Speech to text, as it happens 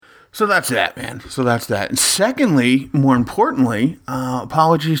So that's that, man. So that's that. And secondly, more importantly,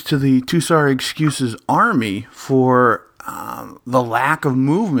 apologies to the Too Sorry Excuses Army for the lack of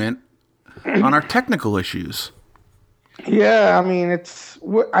movement on our technical issues. Yeah, I mean,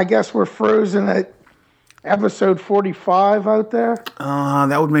 I guess we're frozen at episode 45 out there.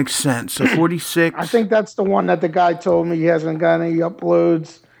 That would make sense. So 46. I think that's the one that the guy told me he hasn't got any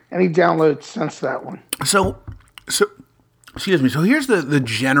uploads, any downloads since that one. So excuse me. So here's the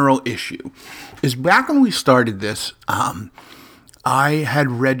general issue. Is back when we started this, I had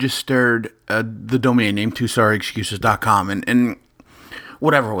registered the domain name TooSorryExcuses.com and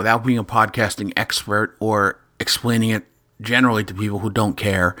whatever, without being a podcasting expert or explaining it generally to people who don't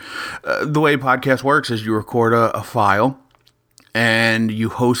care. The way a podcast works is you record a file and you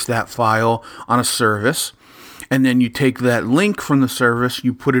host that file on a service, and then you take that link from the service,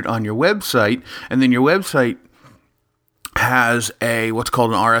 you put it on your website, and then your website has what's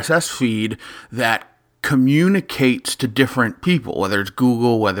called an RSS feed that communicates to different people, whether it's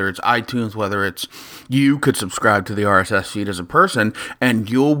Google, whether it's iTunes, whether it's you could subscribe to the RSS feed as a person, and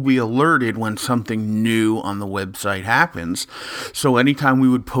you'll be alerted when something new on the website happens. So anytime we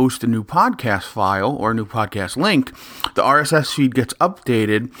would post a new podcast file or a new podcast link, the RSS feed gets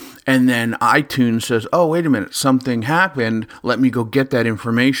updated, and then iTunes says, oh, wait a minute, something happened. Let me go get that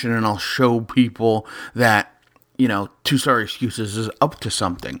information, and I'll show people that, Too Sorry Excuses is up to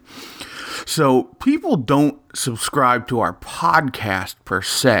something. So people don't subscribe to our podcast per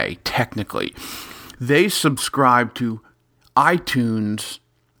se, technically. They subscribe to iTunes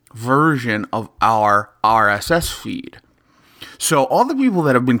version of our RSS feed. So all the people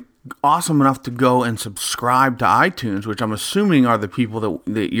that have been awesome enough to go and subscribe to iTunes, which I'm assuming are the people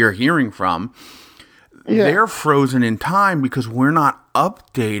that you're hearing from, they're frozen in time because we're not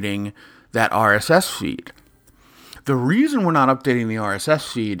updating that RSS feed. The reason we're not updating the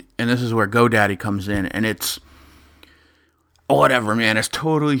RSS feed, and this is where GoDaddy comes in, and it's whatever, man, it's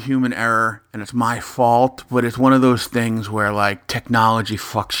totally human error, and it's my fault, but it's one of those things where, technology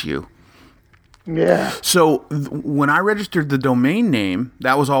fucks you. Yeah. So when I registered the domain name,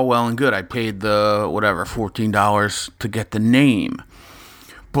 that was all well and good. I paid the, $14 to get the name.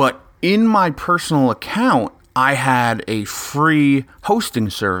 But in my personal account, I had a free hosting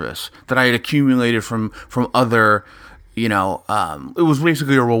service that I had accumulated from other, it was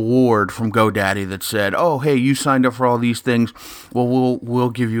basically a reward from GoDaddy that said, oh, hey, you signed up for all these things. Well, we'll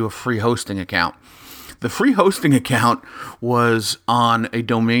give you a free hosting account. The free hosting account was on a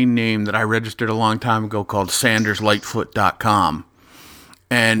domain name that I registered a long time ago called SandersLightfoot.com.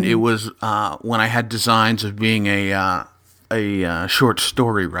 And it was when I had designs of being a short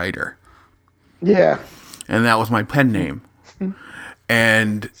story writer. Yeah. And that was my pen name.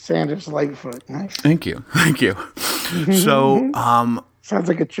 And Sanders Lightfoot. Nice. Thank you. So, sounds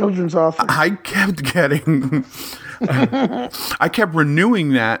like a children's author. I kept renewing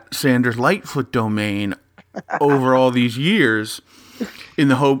that Sanders Lightfoot domain over all these years in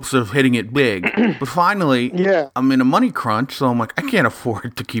the hopes of hitting it big. But finally, I'm in a money crunch, so I'm like, I can't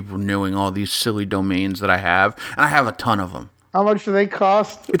afford to keep renewing all these silly domains that I have. And I have a ton of them. How much do they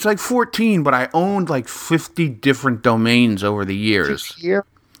cost? It's like 14, but I owned 50 different domains over the years. A year?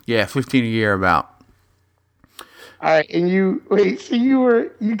 Yeah, 15 a year about. All right, and you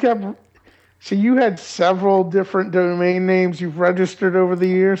had several different domain names you've registered over the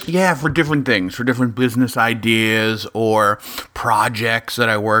years? Yeah, for different things, for different business ideas or projects that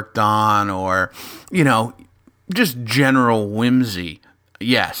I worked on or, just general whimsy.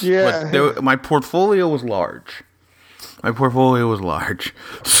 Yes. Yeah. But my portfolio was large.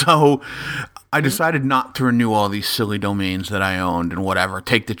 So I decided not to renew all these silly domains that I owned and whatever.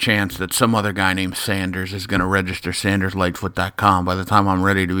 Take the chance that some other guy named Sanders is going to register SandersLightfoot.com by the time I'm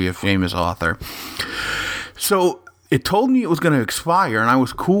ready to be a famous author. So it told me it was going to expire, and I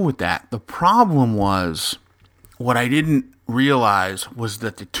was cool with that. The problem was, what I didn't realize was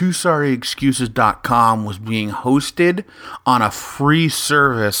that the TooSorryExcuses.com was being hosted on a free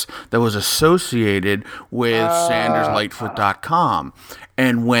service that was associated with SandersLightfoot.com.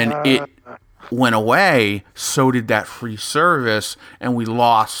 And when it went away, so did that free service, and we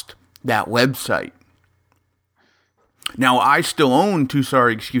lost that website. Now, I still own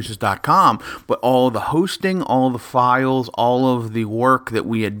TooSorryExcuses.com, but all of the hosting, all the files, all of the work that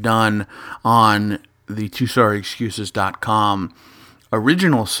we had done on the TooSorryExcuses.com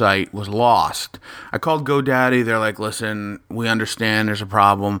original site was lost. I called GoDaddy. They're like, listen, we understand there's a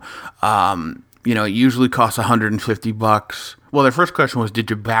problem. It usually costs $150. Well, their first question was, did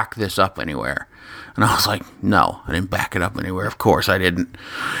you back this up anywhere? And I was like, no, I didn't back it up anywhere. Of course I didn't.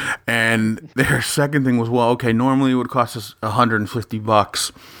 And their second thing was, well, okay, normally it would cost us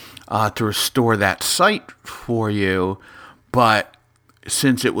 $150. to restore that site for you, but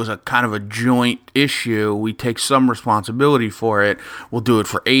since it was a kind of a joint issue, we take some responsibility for it. We'll do it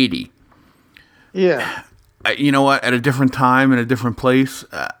for $80. Yeah. You know what? At a different time in a different place,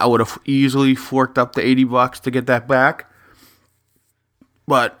 I would have easily forked up the $80 to get that back.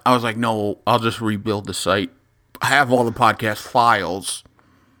 But I was like, no, I'll just rebuild the site. I have all the podcast files.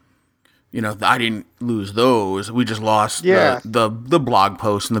 You know, I didn't lose those. We just lost the blog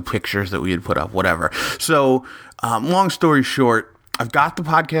posts and the pictures that we had put up, whatever. So, long story short, I've got the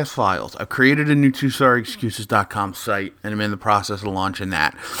podcast files. I've created a new twosorryexcuses.com site, and I'm in the process of launching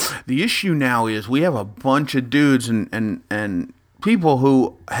that. The issue now is we have a bunch of dudes and people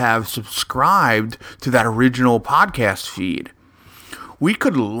who have subscribed to that original podcast feed. We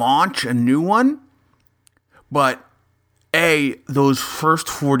could launch a new one, but those first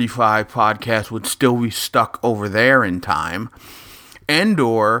 45 podcasts would still be stuck over there in time,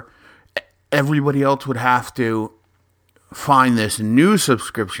 or everybody else would have to find this new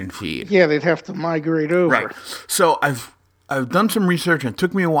subscription feed. Yeah, they'd have to migrate over. Right. So I've done some research, and it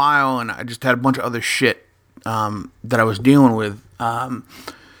took me a while, and I just had a bunch of other shit that I was dealing with.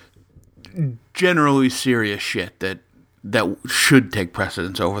 Generally serious shit that should take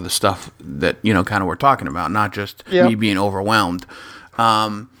precedence over the stuff that, you know, kind of we're talking about, not just me being overwhelmed.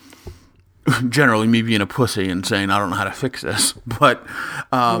 Generally me being a pussy and saying, I don't know how to fix this. But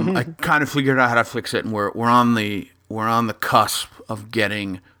I kind of figured out how to fix it, and we're on the cusp of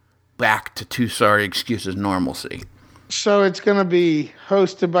getting back to Two Sorry Excuses normalcy. So it's going to be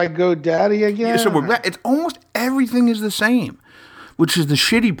hosted by GoDaddy again? Yeah, so we're back. It's almost everything is the same, which is the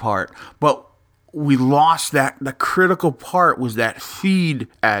shitty part. But we lost that. The critical part was that feed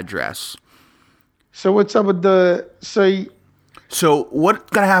address. So what's up with So what's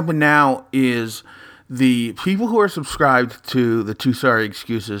going to happen now is the people who are subscribed to the Two Sorry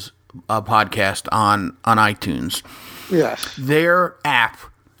Excuses podcast on iTunes, yes, their app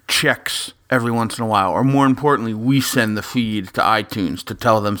checks every once in a while, or more importantly, we send the feed to iTunes to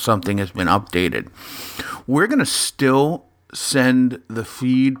tell them something has been updated. We're going to still send the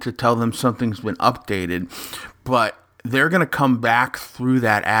feed to tell them something's been updated, but they're going to come back through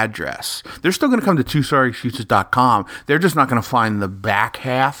that address. They're still going to come to twosorryexcuses.com. They're just not going to find the back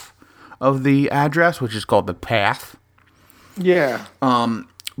half of the address, which is called the path. Yeah.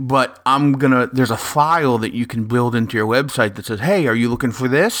 But there's a file that you can build into your website that says, hey, are you looking for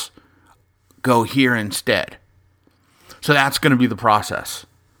this? Go here instead. So that's going to be the process.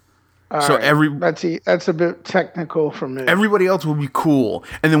 That's a bit technical for me. Everybody else will be cool.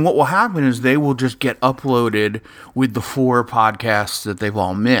 And then what will happen is they will just get uploaded with the 4 podcasts that they've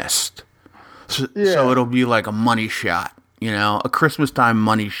all missed. So it'll be like a money shot, you know, a Christmas time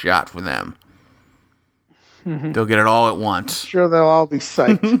money shot for them. Mm-hmm. They'll get it all at once. Sure, they'll all be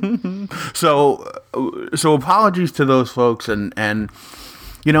psyched. So apologies to those folks, and at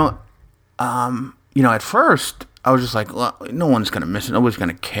first I was just like, well, no one's gonna miss it. Nobody's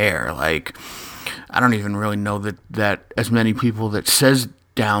gonna care. Like, I don't even really know that as many people that says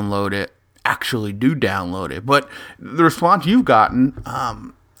download it actually do download it. But the response you've gotten,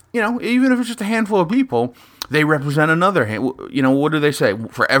 even if it's just a handful of people, they represent another. What do they say?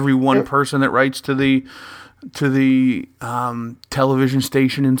 For every one person that writes to the television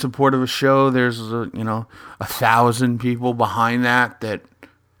station in support of a show, there's 1,000 people behind that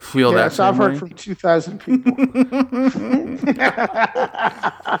feel that. Yes, I've heard from 2,000 people.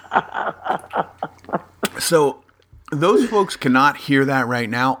 So those folks cannot hear that right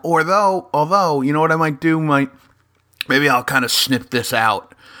now. Although, you know what I might do? Maybe I'll kind of snip this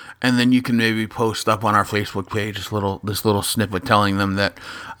out, and then you can maybe post up on our Facebook page this little snippet telling them that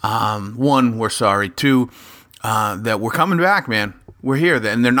 1, we're sorry. 2, that we're coming back, man. We're here,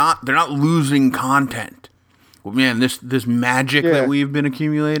 and they're not losing content. Well, man, this magic that we've been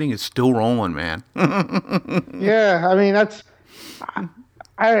accumulating is still rolling, man. Yeah, I mean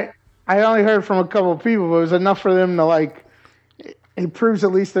I only heard from a couple of people, but it was enough for them to it proves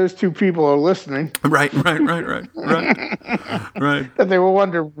at least those 2 people are listening. Right. Right. That they will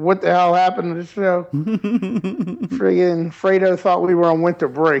wonder what the hell happened to the show. Friggin' Fredo thought we were on winter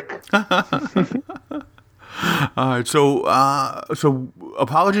break. All right, so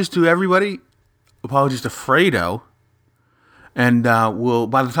apologies to everybody. Apologies to Fredo. And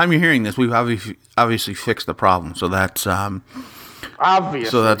by the time you're hearing this, we've obviously fixed the problem. So that's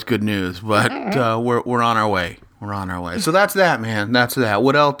obviously. So that's good news. But we're on our way. We're on our way. So that's that, man. That's that.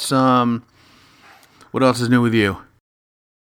 What else? What else is new with you?